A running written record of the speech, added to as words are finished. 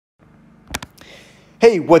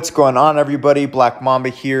Hey, what's going on, everybody? Black Mamba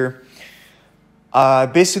here.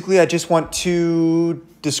 Basically, I just want to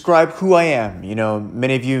describe who I am. You know,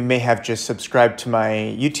 many of you may have just subscribed to my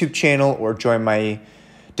YouTube channel or joined my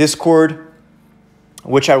Discord,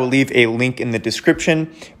 which I will leave a link in the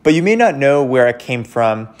description, but you may not know where I came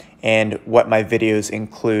from and what my videos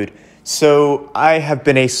include. So I have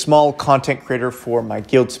been a small content creator for my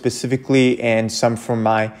guild specifically and some from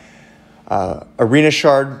my arena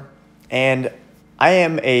shard, and I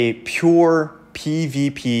am a pure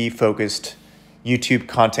PvP focused YouTube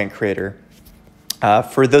content creator.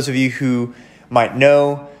 For those of you who might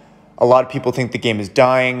know, a lot of people think the game is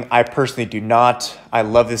dying. I personally do not. I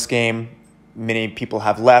love this game. Many people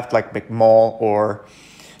have left, like McMull or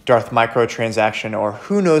Darth Microtransaction or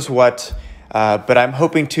who knows what. But I'm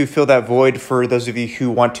hoping to fill that void for those of you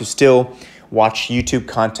who want to still watch YouTube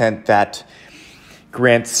content that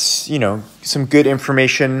grants, you know, some good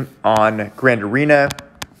information on Grand Arena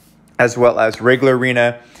as well as regular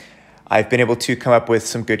arena. I've been able to come up with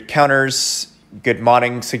some good counters, good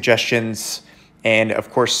modding suggestions, and of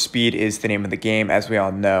course speed is the name of the game, as we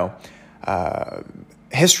all know.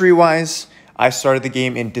 History-wise, I started the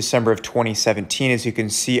game in December of 2017. As you can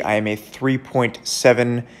see, I am a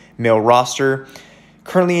 3.7 mil roster,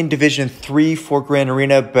 currently in Division 3 for Grand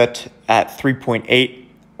Arena, but at 3.8,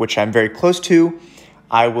 which I'm very close to,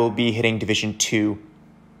 I will be hitting Division 2.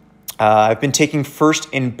 I've been taking first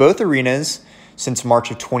in both arenas since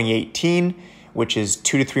March of 2018, which is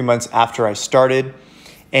 2 to 3 months after I started.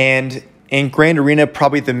 And in Grand Arena,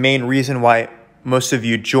 probably the main reason why most of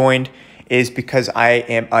you joined is because I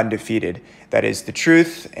am undefeated. That is the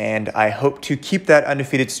truth, and I hope to keep that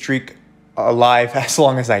undefeated streak alive as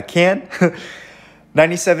long as I can.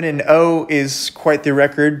 97-0 is quite the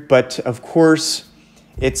record, but of course,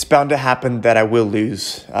 it's bound to happen that I will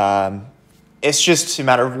lose. It's just a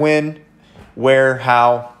matter of when, where,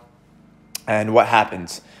 how, and what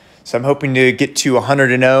happens. So I'm hoping to get to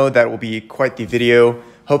 100-0. That will be quite the video.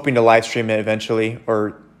 Hoping to live stream it eventually,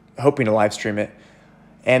 or hoping to live stream it.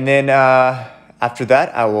 And then after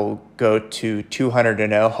that, I will go to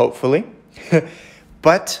 200-0, hopefully.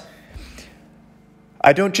 But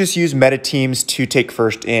I don't just use meta teams to take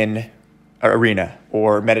first in Arena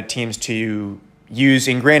or meta teams to use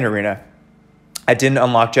in Grand Arena. I didn't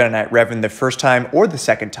unlock Jedi Knight Revan the first time or the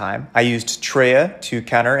second time. I used Treya to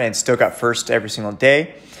counter and still got first every single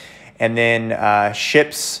day. And then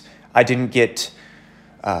ships, I didn't get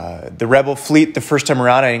the Rebel fleet the first time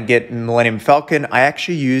around. I didn't get Millennium Falcon. I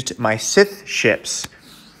actually used my Sith ships,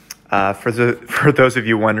 for those of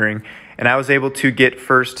you wondering. And I was able to get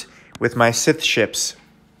first with my Sith ships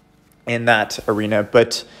in that arena.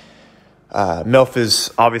 But MILF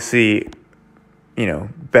is obviously, you know,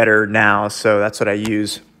 better now, so that's what I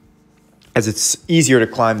use, as it's easier to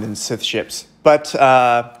climb than Sith ships. But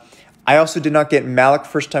I also did not get Malik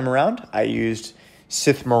first time around. I used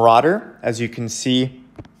Sith Marauder. As you can see,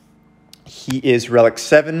 he is Relic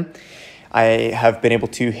 7. I have been able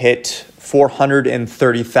to hit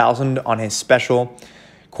 430,000 on his special.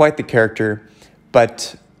 Quite the character.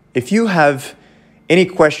 But if you have any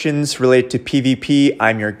questions related to PvP,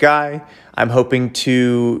 I'm your guy. I'm hoping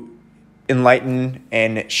to enlighten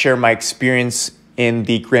and share my experience in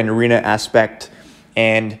the Grand Arena aspect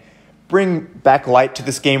and bring back light to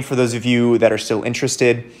this game for those of you that are still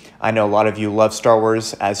interested. I know a lot of you love Star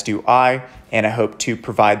Wars, as do I, and I hope to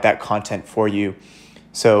provide that content for you.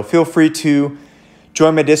 So feel free to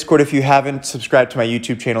join my Discord if you haven't, subscribe to my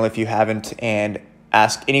YouTube channel if you haven't, and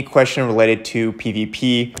ask any question related to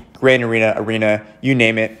PvP, Grand Arena, you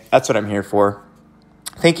name it. That's what I'm here for.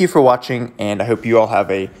 Thank you for watching, and I hope you all have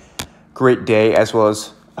a great day, as well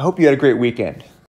as I hope you had a great weekend.